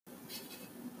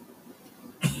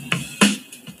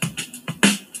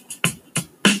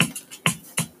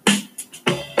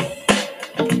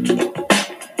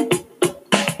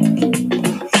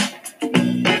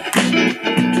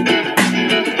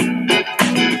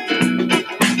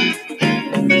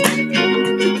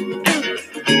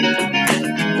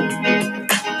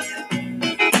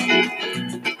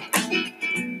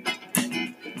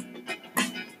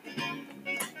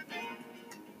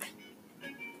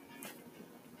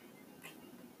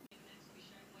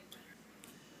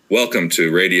Welcome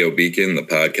to Radio Beacon, the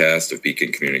podcast of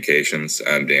Beacon Communications.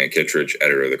 I'm Dan Kittredge,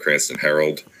 editor of the Cranston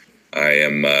Herald. I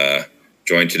am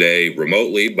joined today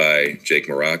remotely by Jake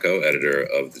Morocco, editor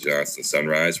of the Johnston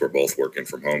Sunrise. We're both working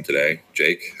from home today.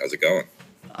 Jake, how's it going?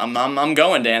 I'm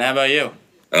going, Dan. How about you?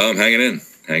 I'm hanging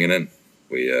in.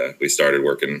 We started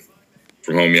working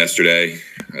from home yesterday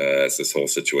as this whole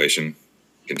situation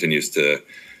continues to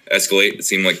escalate. It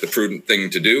seemed like the prudent thing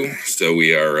to do, so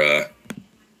we are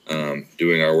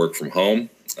doing our work from home,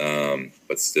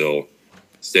 but still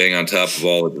staying on top of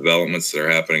all the developments that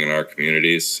are happening in our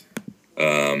communities.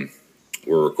 We're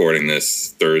recording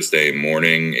this Thursday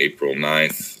morning, April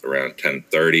 9th, around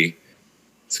 10:30.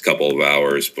 It's a couple of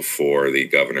hours before the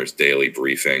governor's daily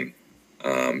briefing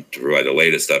to provide the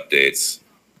latest updates.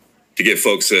 To give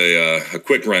folks a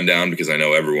quick rundown, because I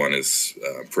know everyone is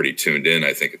pretty tuned in,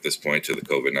 I think, at this point to the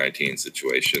COVID-19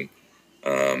 situation.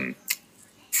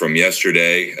 From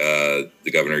yesterday, the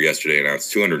governor yesterday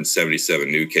announced 277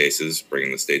 new cases,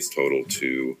 bringing the state's total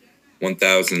to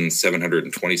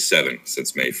 1,727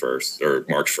 since March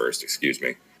 1st, excuse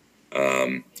me.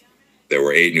 There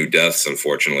were 8 new deaths,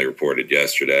 unfortunately, reported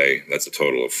yesterday. That's a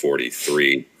total of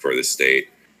 43 for the state.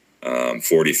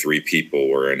 43 people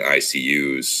were in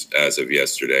ICUs as of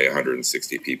yesterday.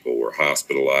 160 people were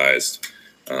hospitalized.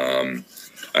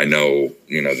 I know,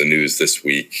 the news this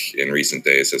week in recent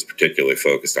days has particularly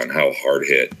focused on how hard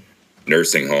hit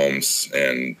nursing homes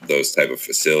and those type of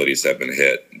facilities have been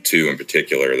hit. 2 in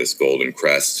particular, this Golden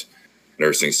Crest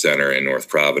Nursing Center in North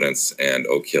Providence and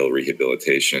Oak Hill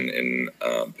Rehabilitation in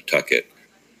Pawtucket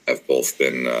have both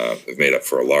been have made up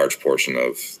for a large portion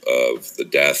of the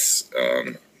deaths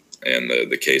and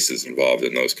the cases involved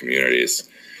in those communities.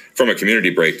 From a community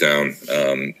breakdown,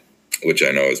 which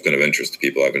I know has been of interest to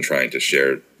people, I've been trying to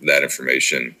share that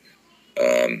information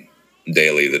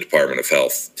daily. The Department of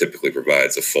Health typically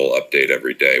provides a full update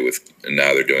every day and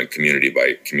now they're doing community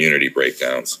by community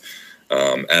breakdowns.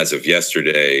 As of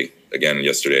yesterday,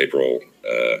 April,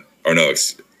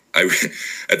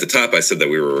 at the top I said that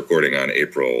we were recording on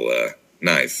April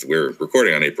 9th. We're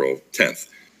recording on April 10th.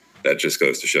 That just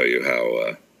goes to show you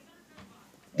how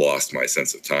lost my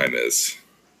sense of time is.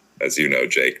 As you know,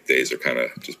 Jake, days are kind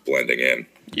of just blending in.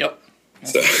 Yep.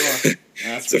 So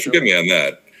forgive me on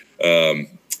that.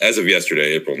 As of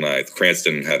yesterday, April 9th,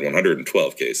 Cranston had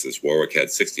 112 cases. Warwick had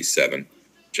 67.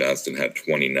 Johnston had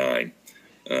 29.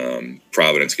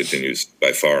 Providence continues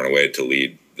by far and away to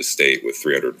lead the state with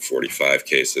 345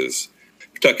 cases.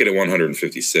 Pawtucket at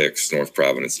 156. North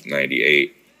Providence at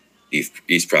 98.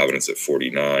 East Providence at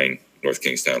 49. North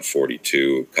Kingstown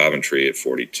 42. Coventry at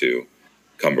 42.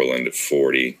 Cumberland at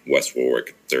 40, West Warwick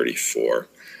at 34.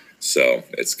 So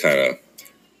it's kind of,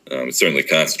 it's certainly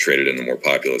concentrated in the more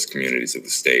populous communities of the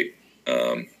state.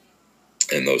 And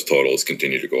those totals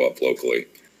continue to go up locally.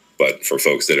 But for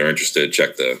folks that are interested,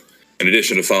 in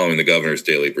addition to following the governor's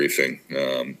daily briefing,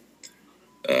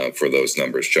 for those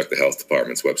numbers, check the health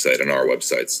department's website and our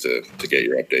websites to get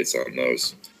your updates on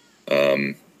those.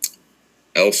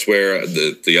 Elsewhere,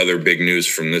 the other big news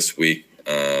from this week,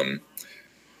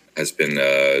 has been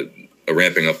a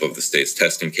ramping up of the state's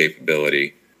testing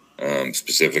capability,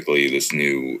 specifically this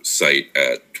new site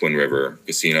at Twin River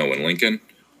Casino in Lincoln,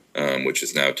 which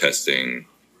is now testing,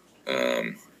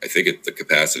 I think the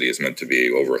capacity is meant to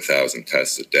be over 1,000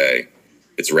 tests a day.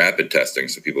 It's rapid testing,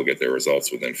 so people get their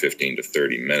results within 15 to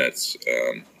 30 minutes,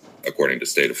 according to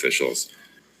state officials.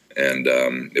 And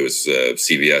it was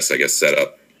CVS, I guess, set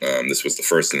up. This was the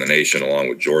first in the nation, along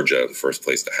with Georgia, the first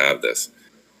place to have this.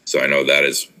 So I know that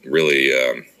is really,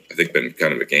 I think, been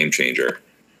kind of a game changer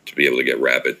to be able to get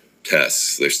rapid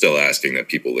tests. They're still asking that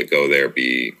people that go there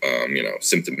be,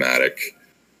 symptomatic.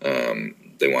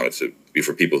 They want it to be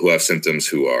for people who have symptoms,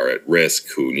 who are at risk,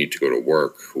 who need to go to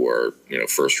work, who are,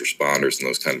 first responders and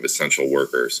those kind of essential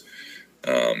workers,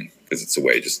 because it's a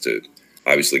way just to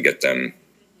obviously get them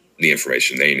the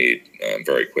information they need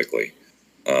very quickly.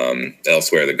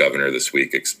 Elsewhere, the governor this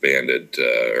week extended,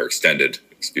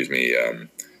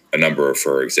 a number of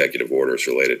her executive orders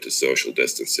related to social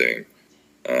distancing,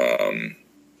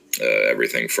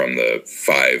 everything from the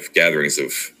 5 gatherings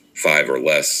of 5 or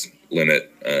less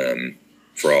limit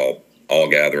for all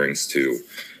gatherings to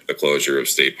the closure of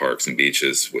state parks and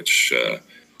beaches, which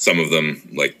some of them,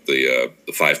 like the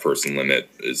 5-person limit,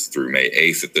 is through May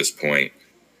 8th at this point.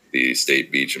 The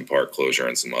state beach and park closure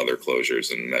and some other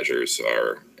closures and measures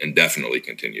are indefinitely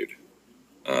continued.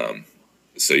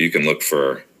 So you can look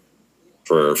for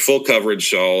full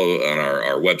coverage all on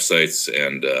our websites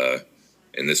and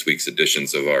in this week's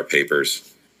editions of our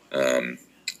papers.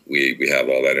 We have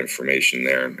all that information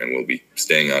there, and we'll be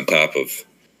staying on top of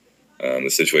the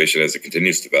situation as it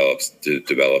continues to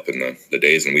develop in the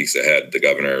days and weeks ahead. The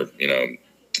governor,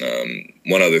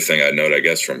 one other thing I'd note, I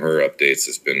guess, from her updates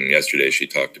has been yesterday she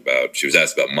was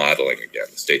asked about modeling again,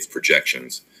 the state's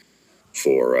projections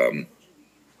for,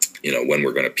 when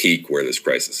we're going to peak, where this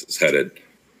crisis is headed.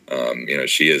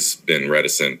 She has been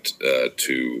reticent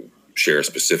to share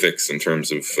specifics in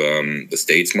terms of the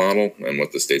state's model and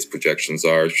what the state's projections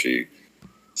are. She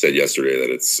said yesterday that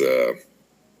it's,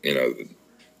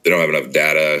 they don't have enough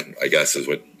data, I guess, is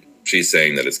what she's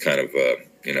saying, that it's kind of,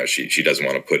 she doesn't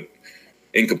want to put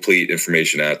incomplete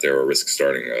information out there or risk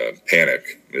starting a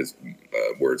panic, is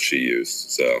words she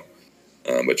used. So,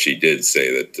 but she did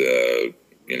say that,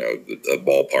 the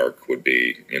ballpark would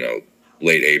be,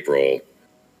 late April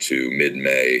to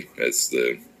mid-May as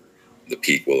the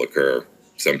peak will occur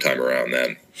sometime around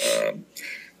then.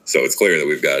 So it's clear that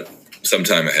we've got some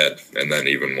time ahead. And then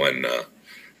even when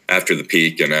after the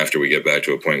peak and after we get back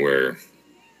to a point where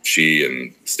she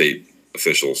and state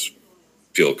officials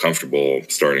feel comfortable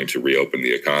starting to reopen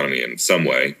the economy in some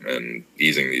way and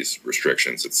easing these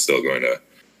restrictions, it's still going to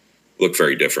look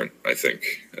very different, I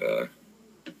think,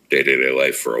 day-to-day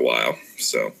life for a while.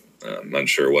 So I'm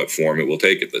unsure what form it will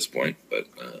take at this point, but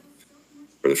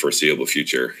for the foreseeable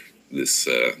future, this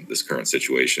current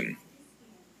situation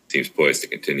seems poised to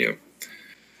continue.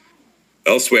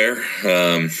 Elsewhere,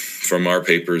 from our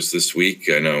papers this week,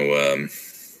 I know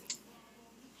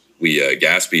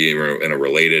Gaspee, in a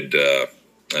related, a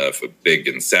big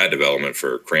and sad development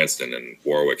for Cranston and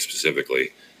Warwick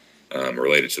specifically,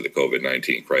 related to the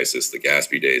COVID-19 crisis, the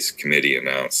Gaspee Days Committee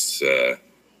announced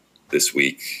this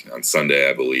week on Sunday,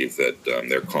 I believe, that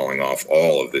they're calling off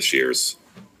all of this year's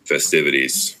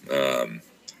festivities,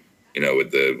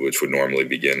 which would normally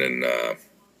begin in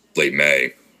late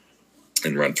May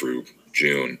and run through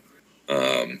June.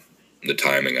 The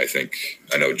timing,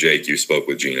 I know, Jake, you spoke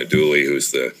with Gina Dooley,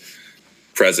 who's the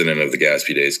president of the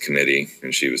Gaspee Days Committee,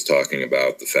 and she was talking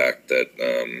about the fact that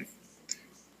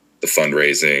the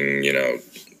fundraising,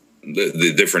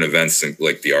 the different events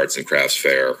like the Arts and Crafts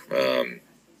Fair,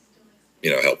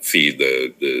 help feed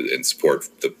and support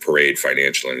the parade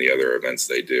financially and the other events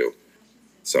they do.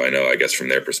 So I guess from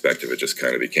their perspective, it just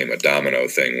kind of became a domino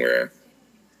thing where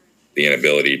the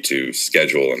inability to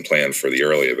schedule and plan for the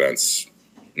early events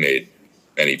made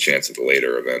any chance of the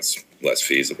later events less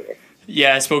feasible.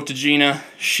 Yeah, I spoke to Gina.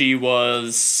 She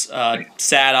was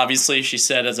sad, obviously. She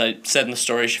said, as I said in the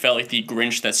story, she felt like the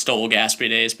Grinch that stole Gaspee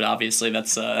Days, but obviously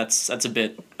that's a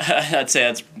bit, I'd say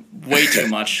that's way too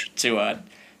much to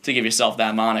give yourself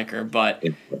that moniker. But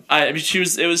she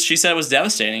said it was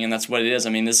devastating, and that's what it is. I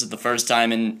mean, this is the first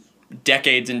time in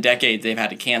decades and decades they've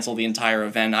had to cancel the entire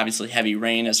event. Obviously, heavy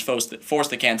rain has forced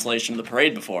the cancellation of the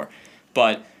parade before,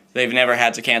 but they've never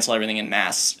had to cancel everything in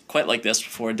mass quite like this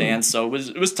before, Dan. So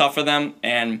it was tough for them,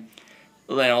 and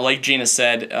like Gina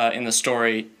said in the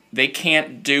story, they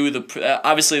can't do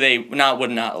obviously they would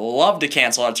not love to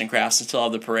cancel Arts and Crafts until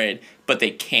the parade, but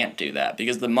they can't do that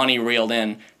because the money reeled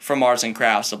in from Arts and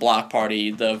Crafts, the block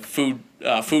party, the food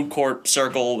court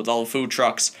circle with all the food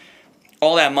trucks,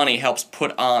 all that money helps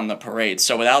put on the parade.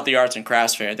 So without the Arts and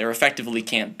Crafts Fair, there effectively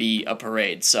can't be a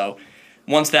parade. So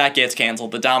once that gets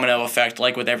canceled, the domino effect,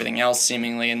 like with everything else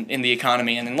seemingly in the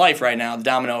economy and in life right now, the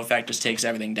domino effect just takes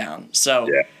everything down. So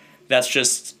That's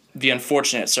just the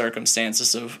unfortunate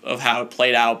circumstances of how it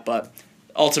played out. But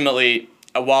ultimately,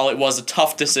 while it was a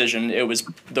tough decision, it was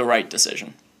the right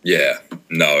decision. Yeah,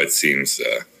 no, it seems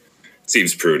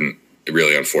prudent.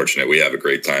 Really unfortunate. We have a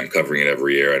great time covering it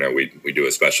every year. I know we do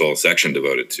a special section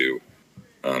devoted to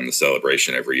the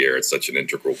celebration every year. It's such an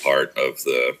integral part of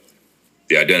the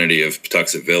identity of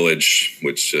Patuxent Village,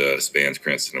 which spans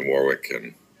Cranston and Warwick.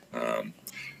 And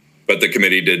but the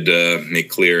committee did make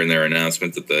clear in their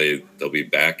announcement that they'll be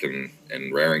back and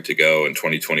raring to go in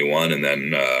 2021. And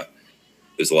then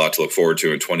there's a lot to look forward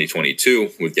to in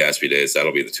 2022 with Gaspee Days.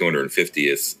 That'll be the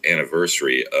 250th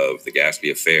anniversary of the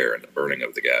Gaspee Affair and the burning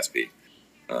of the Gaspee,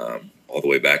 all the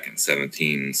way back in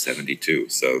 1772.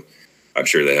 So I'm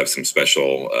sure they have some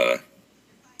special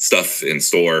stuff in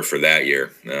store for that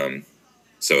year.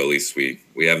 So at least we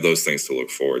have those things to look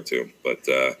forward to. But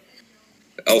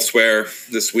elsewhere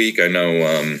this week, I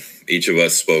know each of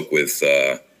us spoke with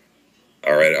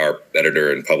our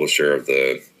editor and publisher of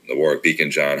the Warwick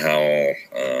Beacon, John Howell,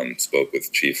 spoke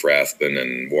with Chief Rathbun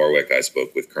in Warwick. I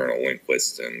spoke with Colonel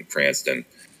Lindquist in Cranston.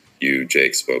 You,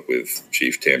 Jake, spoke with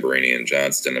Chief Tamburini in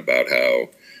Johnston about how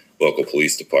local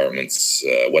police departments,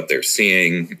 what they're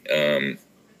seeing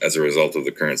as a result of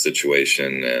the current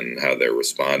situation and how they're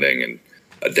responding and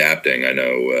adapting. I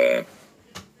know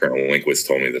Colonel Lindquist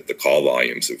told me that the call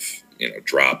volumes have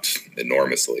dropped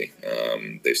enormously.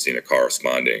 They've seen a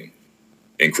corresponding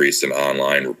increase in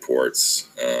online reports,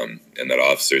 and that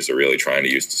officers are really trying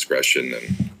to use discretion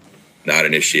and not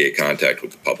initiate contact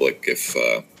with the public if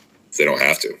they don't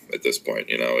have to at this point.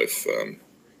 If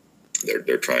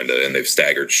they're trying to, and they've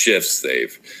staggered shifts.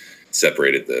 They've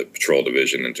separated the patrol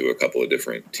division into a couple of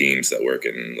different teams that work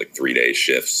in like 3-day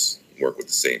shifts, work with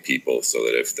the same people, so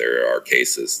that if there are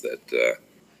cases that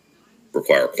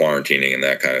require quarantining and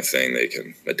that kind of thing, they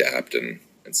can adapt and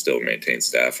still maintain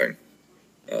staffing.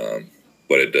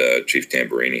 What did Chief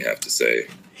Tamburini have to say?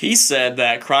 He said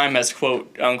that crime has,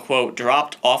 quote unquote,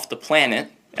 dropped off the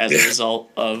planet as a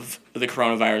result of the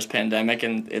coronavirus pandemic,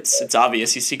 and it's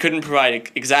obvious. He couldn't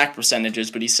provide exact percentages,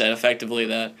 but he said effectively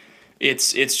that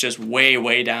it's just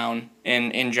way down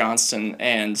in Johnston,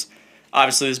 and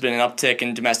obviously there's been an uptick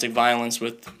in domestic violence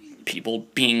with people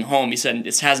being home. He said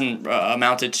it hasn't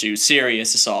amounted to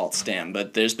serious assaults,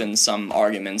 but there's been some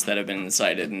arguments that have been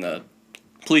incited, and the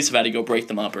police have had to go break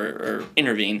them up or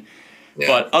intervene. Yeah.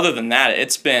 But other than that,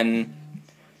 it's been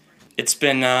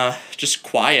just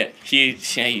quiet. He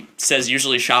says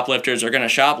usually shoplifters are going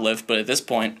to shoplift, but at this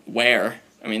point, where?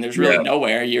 I mean, there's really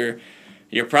nowhere.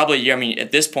 You're probably,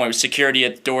 at this point, with security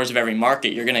at the doors of every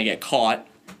market, you're going to get caught,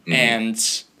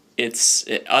 and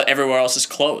everywhere else is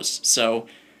closed. So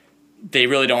they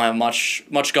really don't have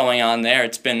much going on there.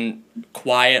 It's been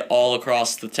quiet all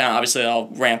across the town. Obviously, they'll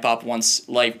ramp up once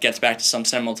life gets back to some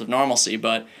semblance of normalcy,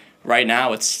 but right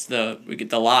now, it's the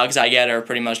logs I get are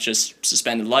pretty much just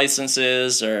suspended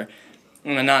licenses or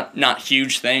not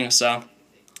huge things. So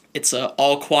it's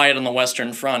all quiet on the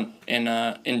Western Front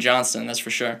in Johnston, that's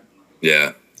for sure.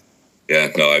 Yeah.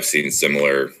 No, I've seen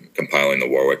similar, compiling the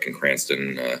Warwick and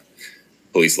Cranston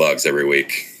police logs every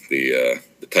week. The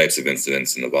types of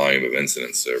incidents and the volume of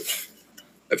incidents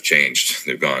have changed.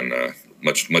 They've gone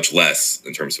much less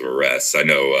in terms of arrests. I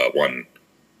know one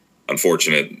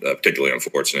particularly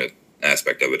unfortunate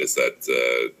aspect of it is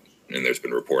that, and there's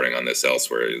been reporting on this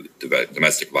elsewhere,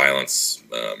 domestic violence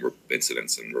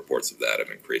incidents and reports of that have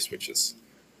increased, which is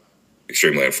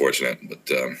extremely unfortunate.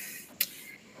 But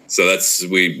so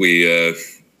we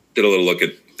did a little look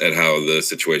at how the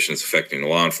situation is affecting the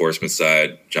law enforcement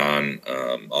side. John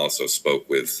also spoke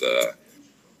with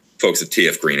folks at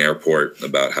TF Green Airport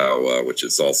about how, which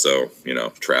is also,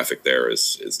 traffic there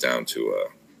is down to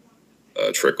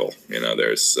a trickle.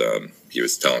 There's he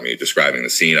was telling me, describing the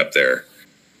scene up there.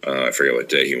 I forget what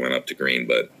day he went up to Green,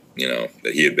 but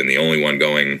that he had been the only one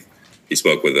going. He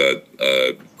spoke with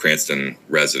a Cranston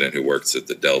resident who works at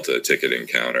the Delta ticketing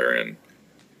counter, and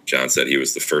John said he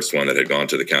was the first one that had gone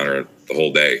to the counter the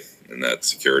whole day, and that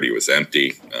security was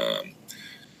empty.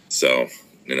 So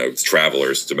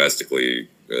travelers domestically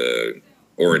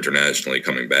or internationally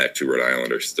coming back to Rhode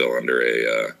Island are still under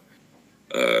a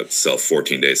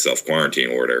 14-day self-quarantine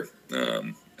order.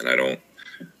 And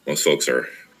most folks are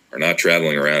not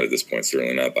traveling around at this point,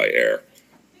 certainly not by air.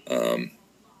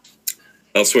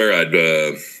 Elsewhere, I'd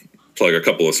plug a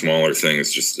couple of smaller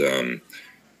things, just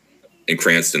in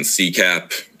Cranston,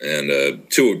 CCAP, and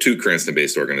two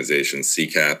Cranston-based organizations,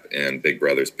 CCAP and Big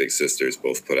Brothers Big Sisters,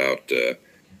 both put out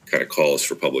kind of calls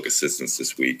for public assistance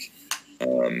this week.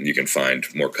 You can find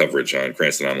more coverage on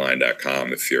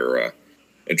cranstononline.com if you're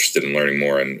interested in learning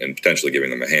more and potentially giving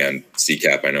them a hand.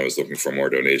 CCAP, I know, is looking for more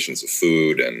donations of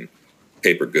food and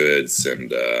paper goods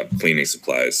and cleaning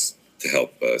supplies to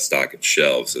help stock its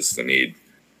shelves as the need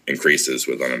increases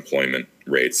with unemployment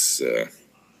rates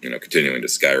continuing to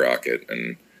skyrocket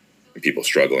and people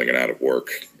struggling and out of work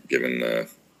given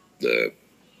the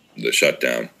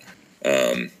shutdown.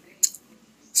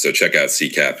 So check out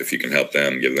CCAP if you can help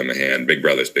them, give them a hand. Big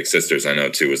Brothers Big Sisters, I know,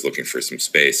 too, is looking for some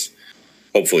space,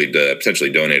 hopefully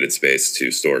potentially donated space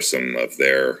to store some of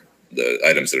the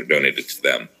items that are donated to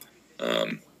them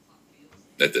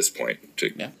at this point to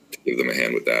give them a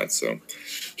hand with that. So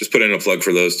just put in a plug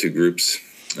for those two groups.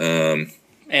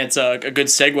 And it's a good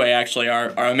segue, actually.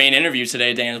 Our main interview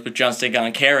today, Dan, is with Johnston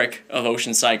Goncarrick of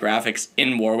Oceanside Graphics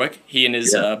in Warwick. He and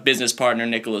his business partner,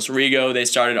 Nicholas Rigo, they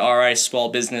started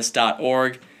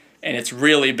rismallbusiness.org, and it's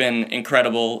really been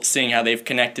incredible seeing how they've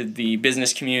connected the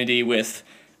business community with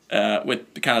kind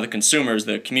of the consumers,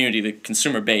 the community, the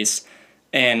consumer base.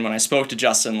 And when I spoke to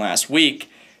Justin last week,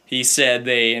 he said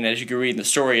and as you can read in the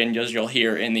story and as you'll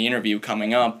hear in the interview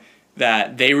coming up,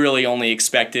 that they really only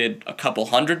expected a couple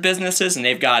hundred businesses, and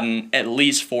they've gotten at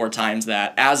least 4 times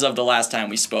that as of the last time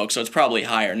we spoke. So it's probably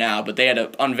higher now, but they had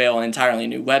to unveil an entirely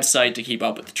new website to keep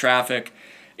up with the traffic.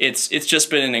 It's just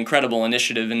been an incredible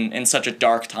initiative in such a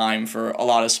dark time for a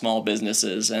lot of small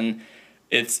businesses, and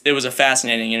it was a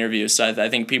fascinating interview. So I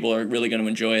think people are really going to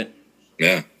enjoy it.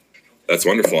 Yeah, That's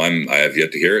wonderful. I have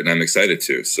yet to hear it, and I'm excited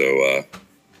to. So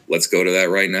let's go to that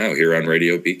right now here on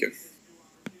Radio Beacon.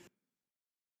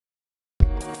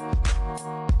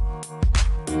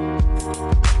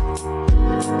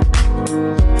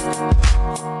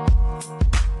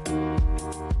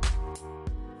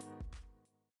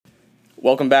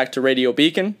 Welcome back to Radio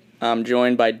Beacon. I'm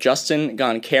joined by Justin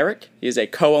Goncarek. He is a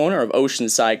co-owner of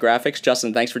Oceanside Graphics.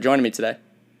 Justin, thanks for joining me today.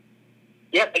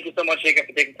 Yeah, thank you so much, Jacob,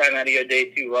 for taking time out of your day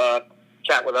to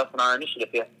chat with us on our initiative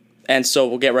here. And so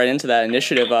we'll get right into that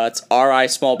initiative. It's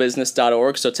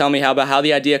rismallbusiness.org. So tell me how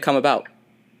the idea come about.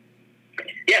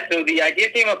 Yeah, so the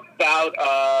idea came about,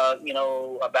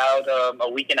 about a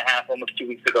week and a half, almost 2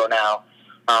 weeks ago now.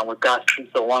 Gosh, it seems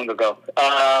so long ago.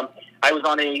 I was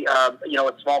on a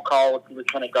small call with the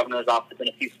Lieutenant Governor's office and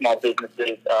a few small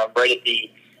businesses right at the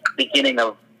beginning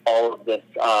of all of this,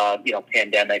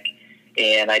 pandemic.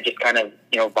 And I just kind of,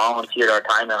 volunteered our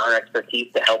time and our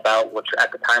expertise to help out, which at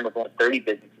the time was only 30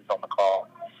 businesses on the call.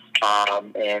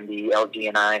 And the LG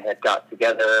and I had got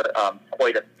together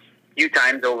quite a few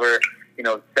times over,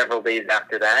 several days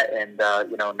after that. And,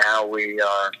 now we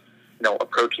are,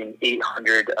 approaching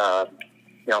 800,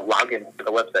 logins to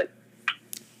the website.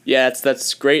 Yeah,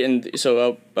 that's great. And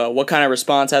so what kind of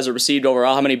response has it received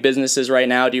overall? How many businesses right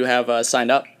now do you have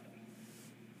signed up?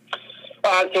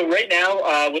 So right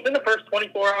now, within the first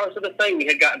 24 hours of the site, we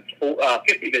had gotten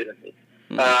 50 businesses.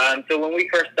 Mm-hmm. So when we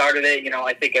first started it,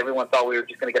 I think everyone thought we were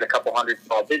just going to get a couple hundred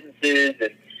small businesses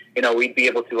and, we'd be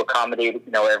able to accommodate,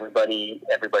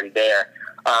 everybody there.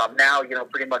 Now,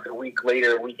 pretty much a week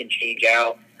later, we can change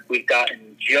out. We've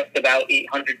gotten just about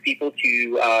 800 people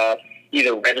to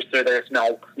either register their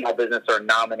small business or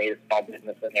nominate a small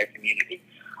business in their community.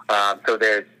 So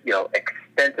there's,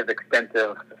 extensive,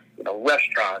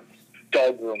 restaurants,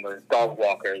 dog groomers, dog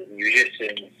walkers,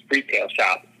 musicians, retail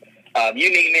shops. You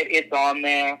name it, it's on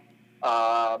there.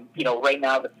 Right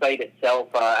now the site itself,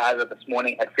 as of this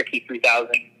morning, had 53,000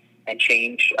 and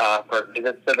change for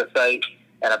visits to the site,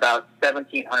 and about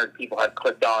 1,700 people have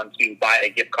clicked on to buy a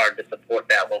gift card to support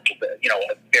that local,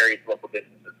 various local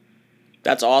businesses.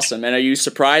 That's awesome. And are you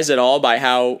surprised at all by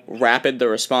how rapid the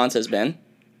response has been?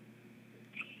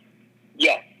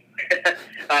 Yes.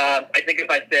 I think if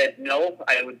I said no,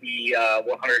 I would be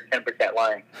 110%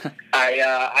 lying.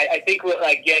 I think,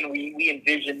 again, we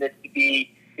envision this to be,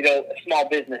 a small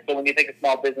business. So when you think of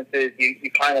small businesses,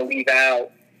 you kind of leave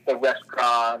out the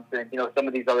restaurants and, some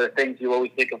of these other things. You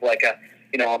always think of like a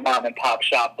mom and pop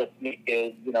shop that's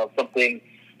making, something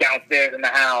downstairs in the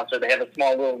house, or they have a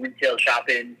small little retail shop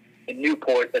in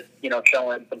Newport that's,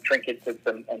 selling some trinkets and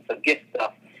some gift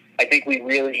stuff. I think we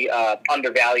really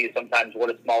undervalue sometimes what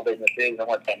a small business is and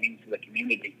what that means to the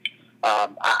community.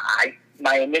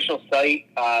 My initial site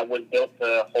was built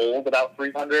to hold about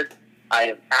 300. I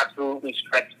have absolutely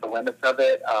stretched the limits of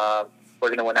it. We're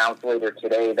going to announce later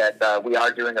today that we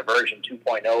are doing a version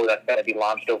 2.0 that's going to be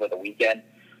launched over the weekend.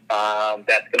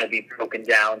 That's going to be broken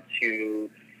down to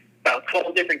about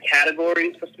 12 different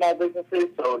categories for small businesses.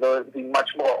 So those will be much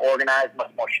more organized,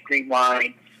 much more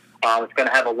streamlined. It's going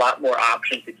to have a lot more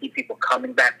options to keep people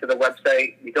coming back to the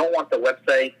website. We don't want the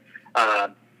website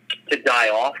to die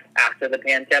off after the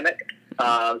pandemic.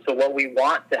 So what we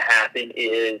want to happen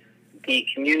is the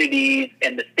communities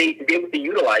and the state to be able to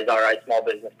utilize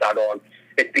rismallbusiness.org.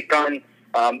 It's become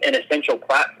an essential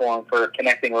platform for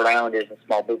connecting Rhode Islanders and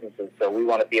small businesses. So we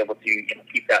want to be able to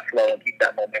keep that flow and keep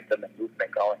that momentum and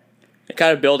movement going.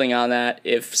 Kind of building on that,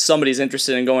 if somebody's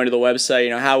interested in going to the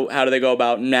website, how do they go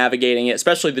about navigating it,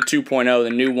 especially the 2.0, the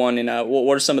new one, and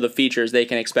what are some of the features they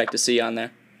can expect to see on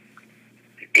there?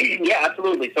 Yeah,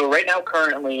 absolutely. So right now,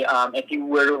 currently, if you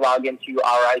were to log into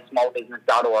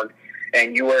rismallbusiness.org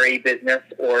and you were a business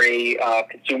or a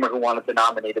consumer who wanted to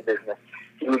nominate a business,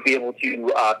 you would be able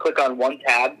to click on one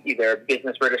tab, either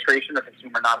business registration or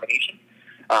consumer nomination.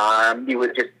 You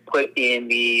would just put in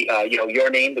the, your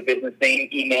name, the business name,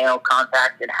 email,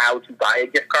 contact, and how to buy a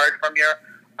gift card from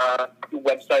your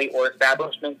website or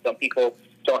establishment. Some people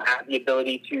don't have the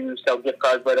ability to sell gift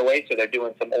cards right away, so they're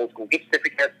doing some old school gift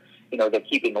certificates. They're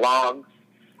keeping logs.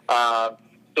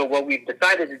 So what we've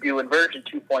decided to do in version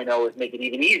 2.0 is make it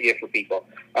even easier for people.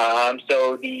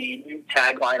 So the new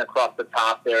tagline across the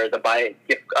top there is a buy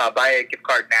a gift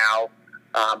card now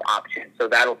option. So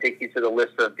that'll take you to the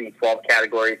list of the 12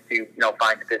 categories to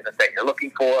find the business that you're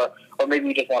looking for, or maybe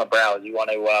you just want to browse. You want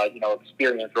to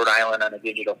experience Rhode Island on a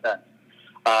digital sense.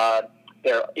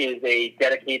 There is a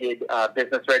dedicated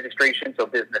business registration, so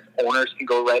business owners can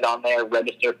go right on there,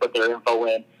 register, put their info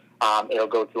in. It'll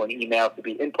go to an email to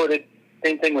be inputted.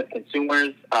 Same thing with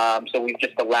consumers. So we've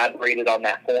just elaborated on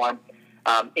that form.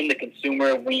 In the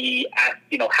consumer, we ask,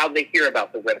 how they hear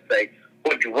about the website.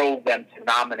 what drove them to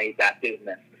nominate that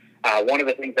business. One of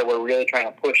the things that we're really trying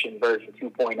to push in version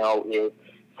 2.0 is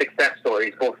success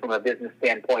stories, both from a business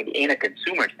standpoint and a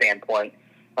consumer standpoint.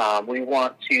 We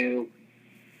want to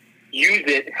use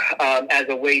it as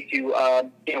a way to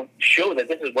show that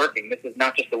this is working. This is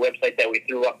not just a website that we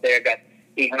threw up there, got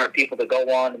 800 people to go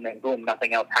on, and then boom,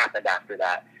 nothing else happened after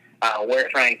that. We're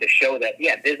trying to show that,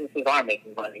 businesses are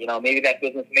making money. Maybe that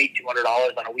business made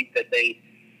 $200 on a week that they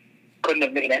couldn't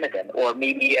have made anything, or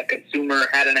maybe a consumer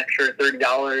had an extra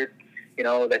 $30,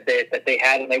 that they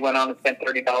had, and they went on and spent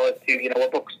 $30 to, a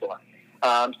bookstore.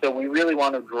 So we really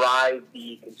want to drive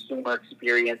the consumer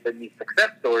experience and these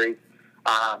success stories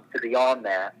to be on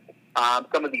there.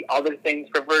 Some of the other things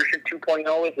for version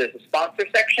 2.0 is there's a sponsor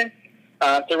section.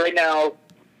 So right now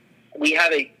we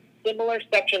have a similar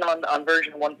section on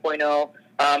version 1.0,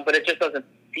 but it just doesn't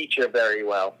feature very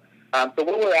well. So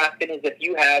what we're asking is if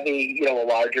you have a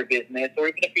larger business, or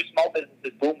even if your small business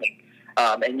is booming,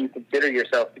 and you consider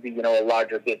yourself to be a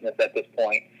larger business at this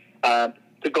point,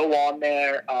 to go on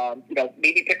there,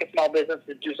 maybe pick a small business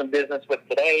to do some business with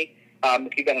today.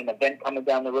 If you've got an event coming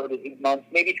down the road in 8 months,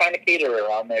 maybe find a caterer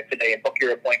on there today and book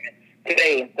your appointment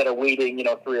today instead of waiting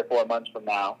 3 or 4 months from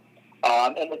now.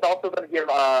 And it's also going to give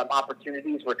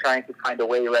opportunities. We're trying to find a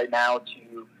way right now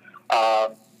to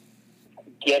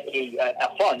get a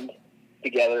fund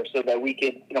together so that we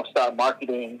can start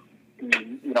marketing the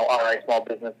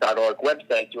rismallbusiness.org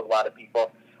website to a lot of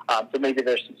people. So maybe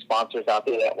there's some sponsors out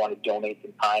there that want to donate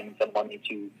some time and some money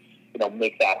to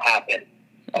make that happen.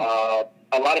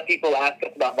 A lot of people ask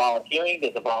us about volunteering.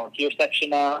 There's a volunteer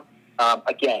section now.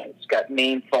 Again, it's got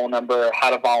name, phone number,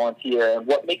 how to volunteer, and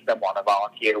what makes them want to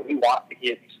volunteer. We want to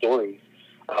hear stories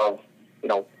of,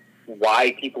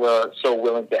 why people are so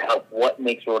willing to help, what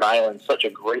makes Rhode Island such a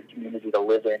great community to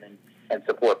live in and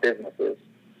support businesses.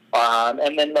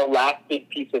 And then the last big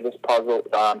piece of this puzzle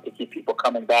to keep people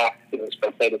coming back to this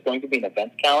website is going to be an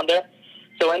events calendar.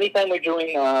 So anytime we're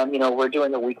doing, we're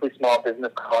doing a weekly small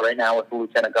business call right now with the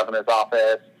Lieutenant Governor's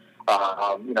office,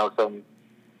 some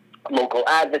local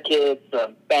advocates,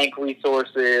 bank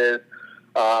resources,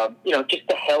 just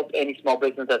to help any small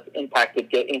business that's impacted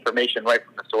get information right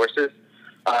from the sources.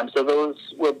 So those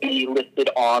will be listed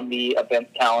on the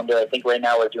events calendar. I think right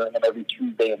now we're doing them every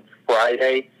Tuesday and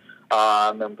Friday.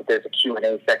 And there's a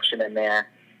Q&A section in there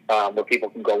where people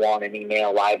can go on and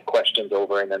email live questions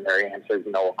over, and then their answers,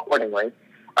 accordingly.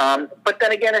 But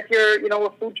then again, if you're, a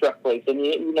food truck place and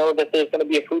you know that there's going to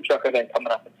be a food truck event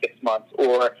coming up in 6 months,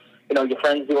 or, your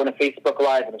friend's doing a Facebook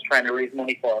Live and is trying to raise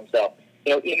money for himself,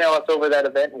 email us over that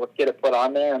event and let's get it put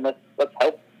on there, and let's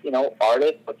help,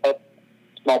 artists, let's help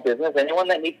small business. Anyone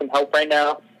that needs some help right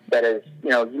now that is,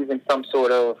 using some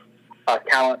sort of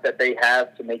talent that they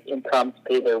have to make incomes,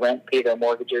 pay their rent, pay their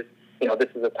mortgages, this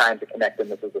is a time to connect,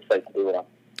 and this is a site to do it on.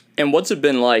 And what's it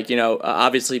been like?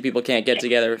 Obviously people can't get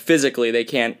together physically. They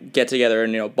can't get together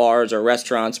in, bars or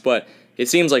restaurants, but it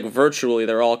seems like virtually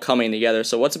they're all coming together.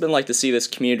 So what's it been like to see this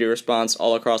community response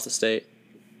all across the state?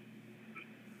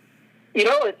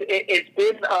 It's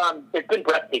been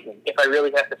breathtaking, if I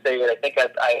really have to say it. I think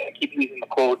I keep using the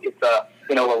quote, it's a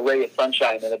ray of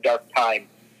sunshine in a dark time.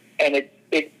 And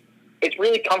it's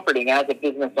really comforting as a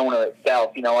business owner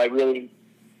itself. I really,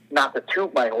 not to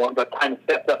toot my horn, but kind of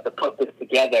stepped up to put this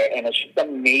together, and it's just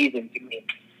amazing to me,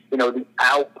 the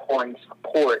outpouring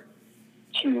support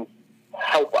to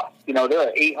help us. There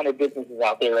are 800 businesses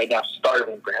out there right now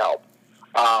starving for help.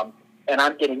 And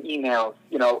I'm getting emails,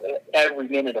 every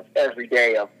minute of every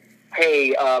day of,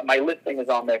 hey, my listing is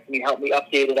on there. Can you help me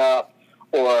update it up?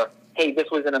 Or, hey,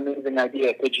 this was an amazing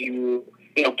idea. Could you,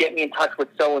 get me in touch with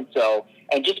so-and-so?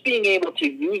 And just being able to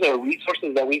use our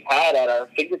resources that we've had at our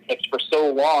fingertips for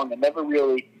so long and never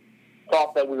really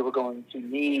thought that we were going to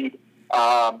need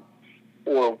or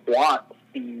want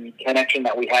the connection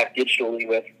that we have digitally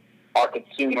with our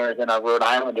consumers and our Rhode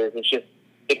Islanders.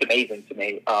 It's amazing to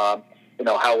me, how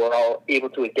we're all able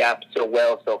to adapt so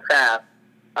well, so fast,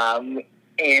 and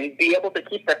be able to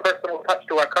keep that personal touch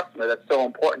to our customer that's so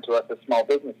important to us as small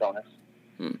business owners.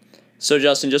 So,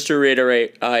 Justin, just to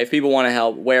reiterate, if people want to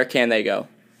help, where can they go?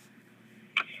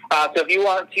 So if you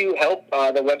want to help,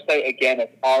 the website, again, is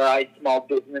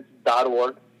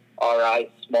rismallbusiness.org,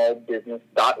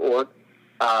 rismallbusiness.org,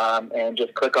 and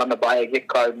just click on the Buy a Gift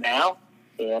Card now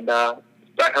and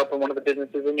start helping one of the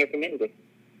businesses in your community.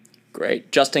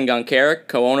 Great. Justin Gunkarek,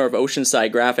 co-owner of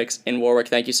Oceanside Graphics in Warwick,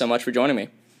 thank you so much for joining me.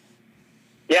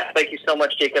 Yeah, thank you so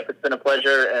much, Jacob. It's been a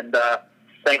pleasure, and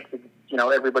thanks to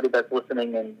everybody that's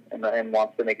listening and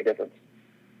wants to make a difference.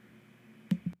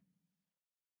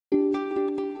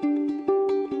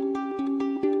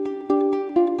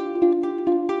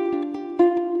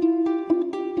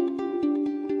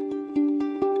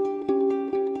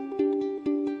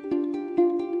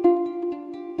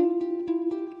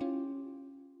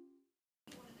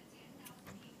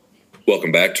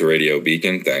 Welcome back to Radio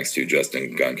Beacon. Thanks to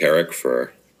Justin Gonkarek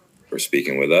for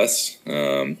speaking with us.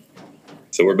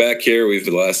 So we're back here. We've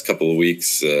the last couple of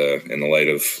weeks, in the light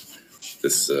of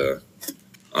this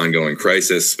ongoing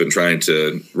crisis, been trying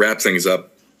to wrap things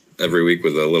up every week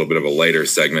with a little bit of a lighter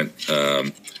segment.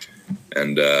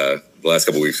 And the last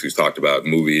couple of weeks, we've talked about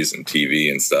movies and TV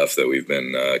and stuff that we've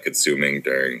been consuming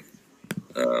during,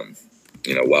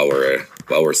 while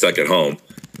we're stuck at home.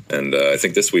 And I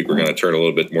think this week we're going to turn a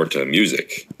little bit more to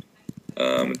music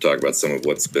and talk about some of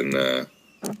what's been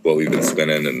what we've been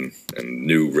spinning and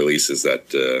new releases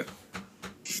that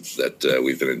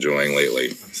we've been enjoying lately.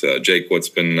 So, Jake, what's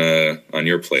been on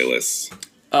your playlists?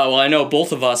 Well, I know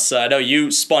both of us. I know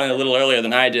you spun it a little earlier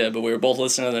than I did, but we were both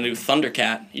listening to the new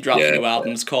Thundercat. He dropped a new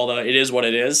album. It's called "It Is What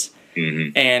It Is."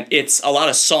 Mm-hmm. And it's a lot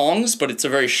of songs, but it's a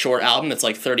very short album. It's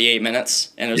like 38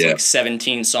 minutes, and there's like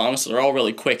 17 songs, so they're all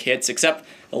really quick hits, except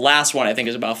the last one I think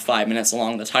is about 5 minutes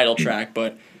long, the title track,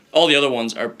 but all the other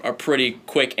ones are pretty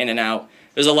quick in and out.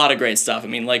 There's a lot of great stuff. I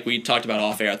mean, like we talked about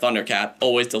off air, Thundercat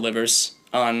always delivers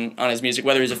on his music,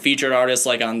 whether he's a featured artist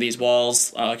like on These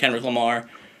Walls, Kendrick Lamar,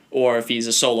 or if he's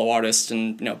a solo artist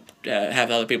and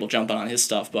have other people jumping on his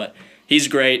stuff. But he's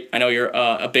great. I know you're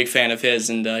a big fan of his,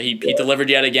 and he delivered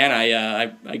yet again.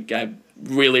 I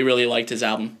really, really liked his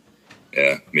album.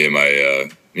 Yeah, me and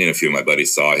a few of my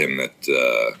buddies saw him at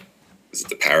was it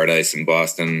the Paradise in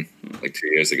Boston like 2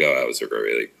 years ago. That was a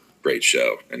really great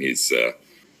show, and he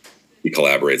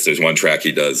collaborates. There's one track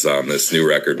he does on this new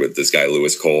record with this guy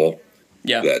Lewis Cole.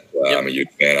 Yeah, that I'm a huge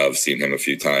fan of. Seen him a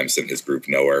few times in his group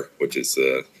Nowhere, which is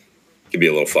can be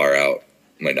a little far out.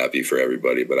 Might not be for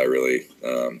everybody, but I really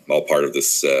all part of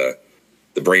this the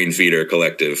Brain Feeder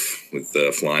collective with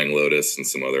Flying Lotus and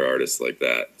some other artists like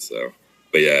that. So,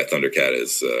 but yeah, Thundercat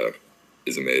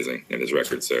is amazing, and his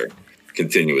records are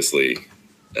continuously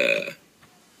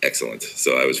excellent.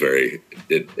 So I was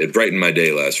it brightened my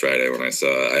day last Friday when I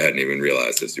hadn't even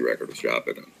realized his new record was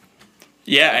dropping.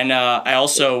 Yeah, and I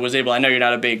also was able. I know you're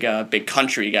not a big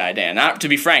country guy, Dan. To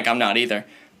be frank, I'm not either.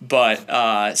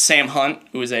 But Sam Hunt,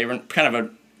 who is a kind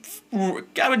of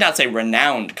I would not say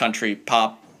renowned country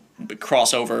pop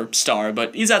crossover star,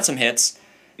 but he's had some hits.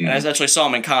 Mm-hmm. And I actually saw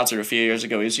him in concert a few years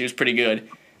ago. He was pretty good.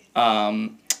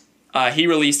 He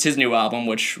released his new album,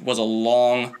 which was a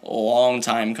long, long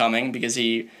time coming because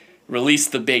he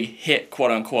released the big hit,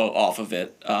 quote unquote, off of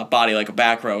it, Body Like a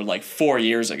Back Road, like 4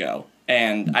 years ago.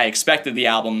 And I expected the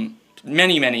album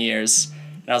many, many years.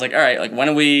 And I was like, all right, when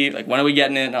are we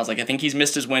getting it? And I was like, I think he's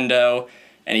missed his window.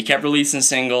 And he kept releasing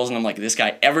singles, and I'm like, this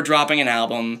guy ever dropping an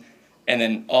album? And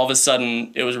then all of a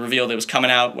sudden, it was revealed it was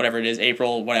coming out, whatever it is,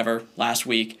 April, whatever, last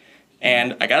week.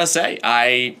 And I gotta say,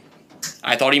 I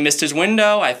thought he missed his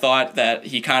window. I thought that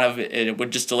it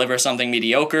would just deliver something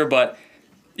mediocre, but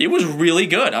it was really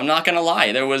good. I'm not gonna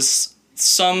lie. There were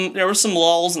some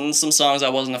lulls and some songs I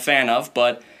wasn't a fan of,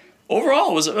 but overall,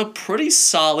 it was a pretty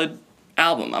solid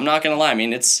album. I'm not gonna lie. I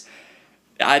mean,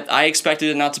 I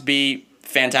expected it not to be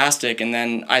fantastic, and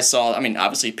then I saw,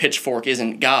 obviously Pitchfork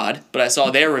isn't God, but I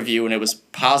saw their review and it was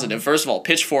positive. First of all,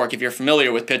 Pitchfork, if you're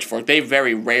familiar with Pitchfork, they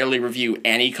very rarely review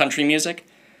any country music,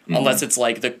 unless it's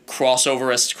like the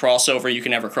crossoverist crossover you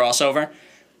can ever crossover,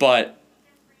 but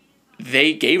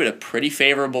they gave it a pretty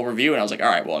favorable review, and I was like, all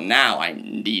right, well, now I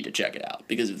need to check it out,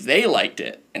 because if they liked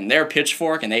it, and they're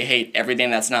Pitchfork, and they hate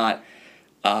everything that's not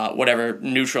whatever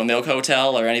Neutral Milk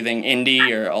Hotel or anything indie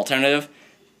or alternative,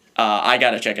 I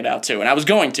gotta check it out too. And I was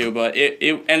going to, but it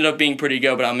ended up being pretty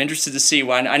good. But I'm interested to see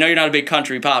why. I know you're not a big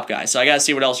country pop guy, so I gotta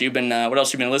see what else you've been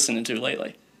listening to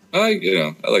lately.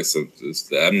 I like some.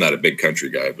 I'm not a big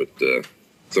country guy, but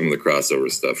some of the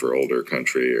crossover stuff for older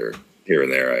country or here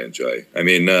and there I enjoy.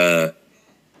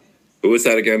 Who was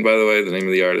that again, by the way? The name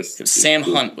of the artist? Sam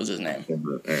Hunt was his name. All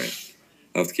right,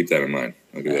 I'll have to keep that in mind.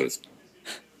 I'll give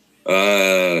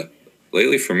that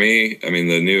lately for me,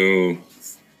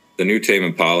 the new Tame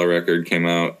Impala record came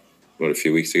out, a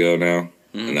few weeks ago now,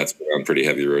 and that's been on pretty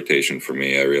heavy rotation for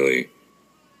me. I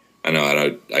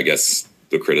guess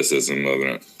the criticism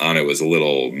on it was a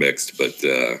little mixed, but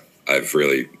I've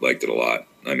really liked it a lot.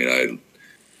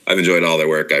 I've enjoyed all their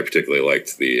work. I particularly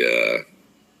liked the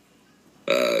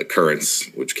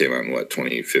Currents, which came out in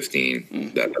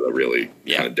 2015. That had a really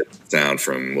kind of different sound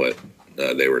from what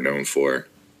they were known for.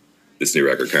 This new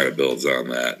record kind of builds on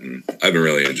that, and I've been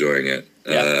really enjoying it.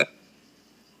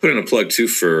 Put in a plug too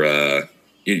for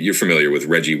you're familiar with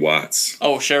Reggie Watts.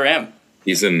 Oh, sure am.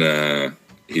 He's in to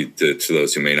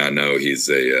those who may not know, he's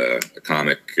a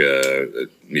comic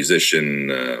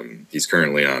musician. He's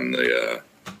currently on the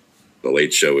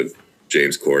Late Show with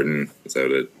James Corden. Is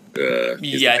that it?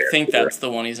 I think that's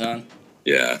the one he's on.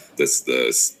 Yeah, this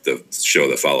the show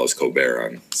that follows Colbert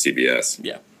on CBS.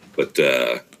 Yeah. But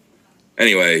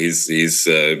anyway, he's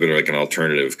been like an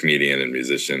alternative comedian and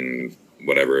musician,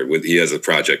 whatever. He has a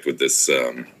project with this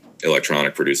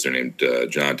electronic producer named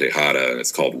John Tejada, and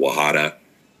it's called Wahada.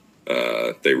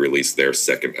 They released their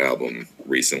second album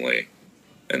recently,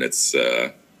 and it's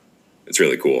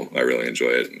really cool. I really enjoy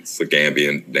it. It's like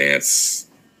ambient dance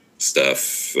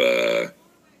stuff,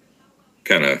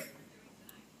 kind of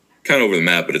over the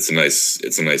map, but it's a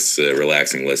nice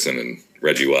relaxing listen. And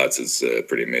Reggie Watts is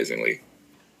pretty amazingly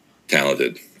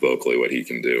talented vocally, what he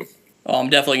can do. Oh, I'm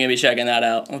definitely gonna be checking that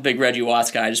out. I'm a big Reggie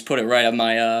Watts guy. I just put it right on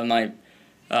my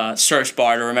search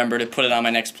bar to remember to put it on my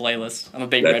next playlist. I'm a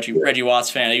big Reggie Watts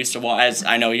fan. I used to watch, as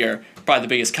I know you're probably the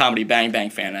biggest Comedy Bang Bang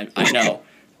fan. I know,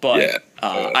 but Yeah.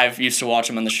 I've used to watch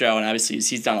him on the show, and obviously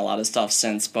he's done a lot of stuff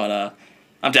since. But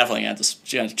I'm definitely gonna have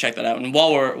to check that out. And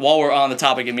while we're on the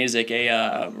topic of music,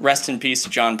 rest in peace to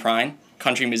John Prine,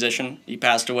 country musician. He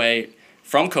passed away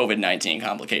from COVID-19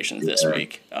 complications this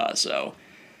week. So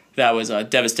that was a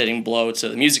devastating blow to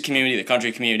the music community, the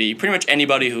country community, pretty much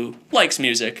anybody who likes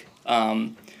music.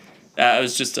 It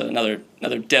was just another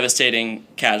devastating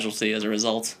casualty as a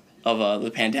result of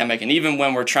the pandemic. And even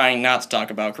when we're trying not to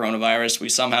talk about coronavirus, we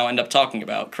somehow end up talking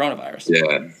about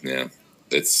coronavirus. Yeah.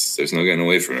 There's no getting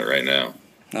away from it right now.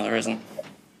 No, there isn't.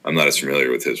 I'm not as familiar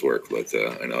with his work, but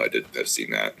I know I've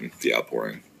seen that and the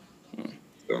outpouring.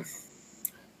 So,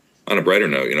 on a brighter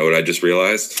note, you know what I just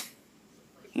realized?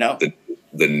 No.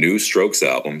 The new Strokes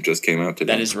album just came out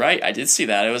today. That is right. I did see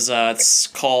that. It was it's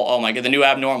called, oh my god, The New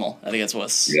Abnormal. I think that's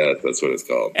what's. Yeah, that's what it's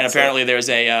called. And apparently there's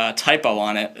a typo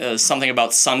on it. Something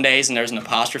about Sundays, and there's an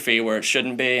apostrophe where it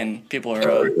shouldn't be, and people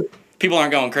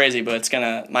aren't going crazy, but it's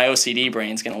my OCD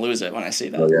brain's gonna lose it when I see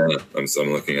that. Oh, yeah. I'm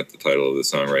looking at the title of the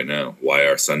song right now. Why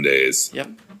Are Sundays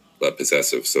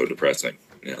Possessive So Depressing?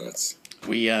 Yeah, that's.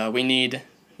 We need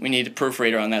a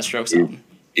proofreader on that Strokes album.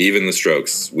 Even the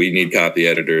Strokes. We need copy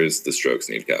editors. The Strokes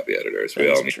need copy editors. We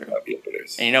all need copy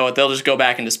editors. And you know what? They'll just go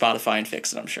back into Spotify and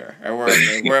fix it, I'm sure, or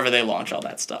wherever they launch all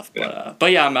that stuff. But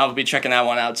yeah, I'll be checking that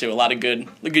one out too. A lot of good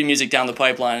music down the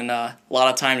pipeline, and a lot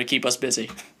of time to keep us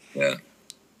busy. Yeah.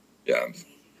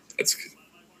 I'd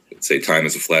say time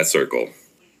is a flat circle.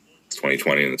 It's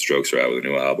 2020, and the Strokes are out with a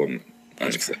new album.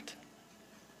 That's correct.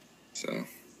 So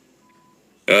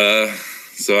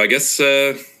I guess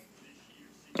I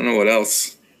don't know what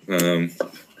else. One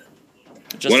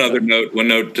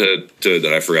note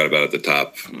that I forgot about at the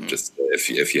top. Just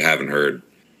if you haven't heard,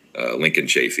 Lincoln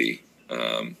Chafee,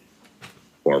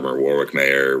 former Warwick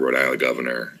mayor, Rhode Island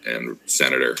governor, and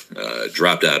senator,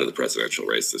 dropped out of the presidential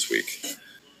race this week.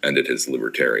 Ended his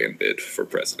libertarian bid for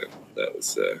president. That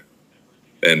was,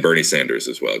 and Bernie Sanders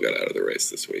as well got out of the race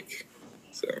this week.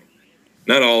 So,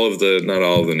 not all of the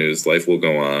news. Life will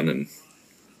go on, and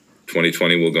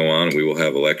 2020 will go on, and we will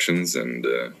have elections, and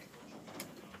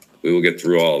we will get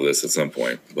through all of this at some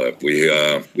point. But we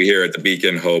here at the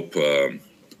Beacon hope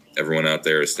everyone out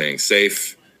there is staying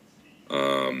safe.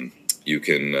 You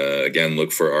can again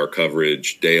look for our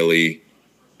coverage daily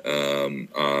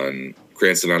on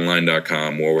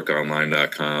CranstonOnline.com,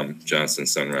 WarwickOnline.com,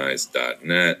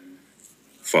 JohnstonSunrise.net.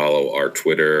 Follow our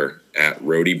Twitter at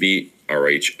RhodyBeat,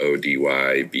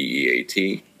 RHODYBEAT.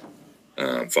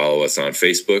 Follow us on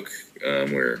Facebook.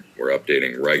 We're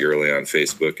updating regularly on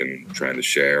Facebook and trying to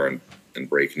share and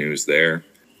break news there.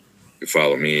 You can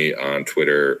follow me on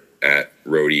Twitter at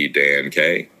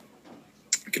RhodyDanK.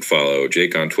 You can follow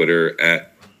Jake on Twitter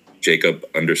at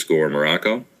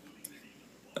Jacob_Morocco.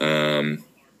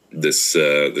 This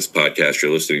podcast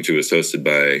you're listening to is hosted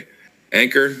by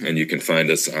Anchor, and you can find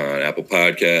us on Apple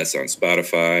Podcasts, on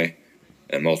Spotify,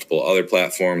 and multiple other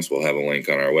platforms. We'll have a link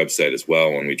on our website as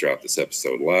well when we drop this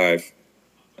episode live.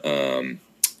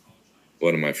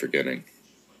 What am I forgetting?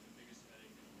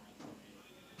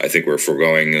 I think we're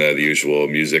foregoing the usual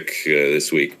music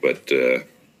this week, but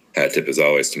hat tip as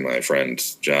always to my friend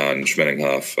John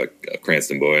Schmeninghoff, a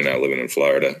Cranston boy now living in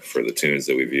Florida, for the tunes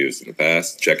that we've used in the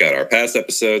past. Check out our past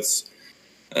episodes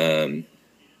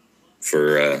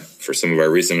for some of our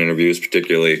recent interviews,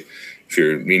 particularly if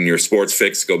you're needing your sports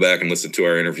fix. Go back and listen to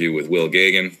our interview with Will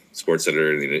Gagan, sports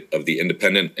editor of The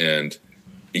Independent and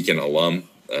Beacon alum.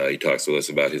 He talks with us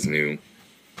about his new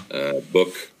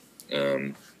book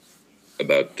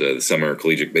about the summer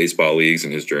collegiate baseball leagues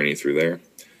and his journey through there.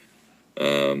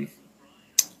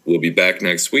 We'll be back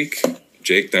next week.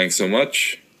 Jake, thanks so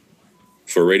much.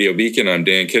 For Radio Beacon, I'm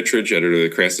Dan Kittredge, editor of the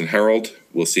Cranston Herald.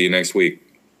 We'll see you next week.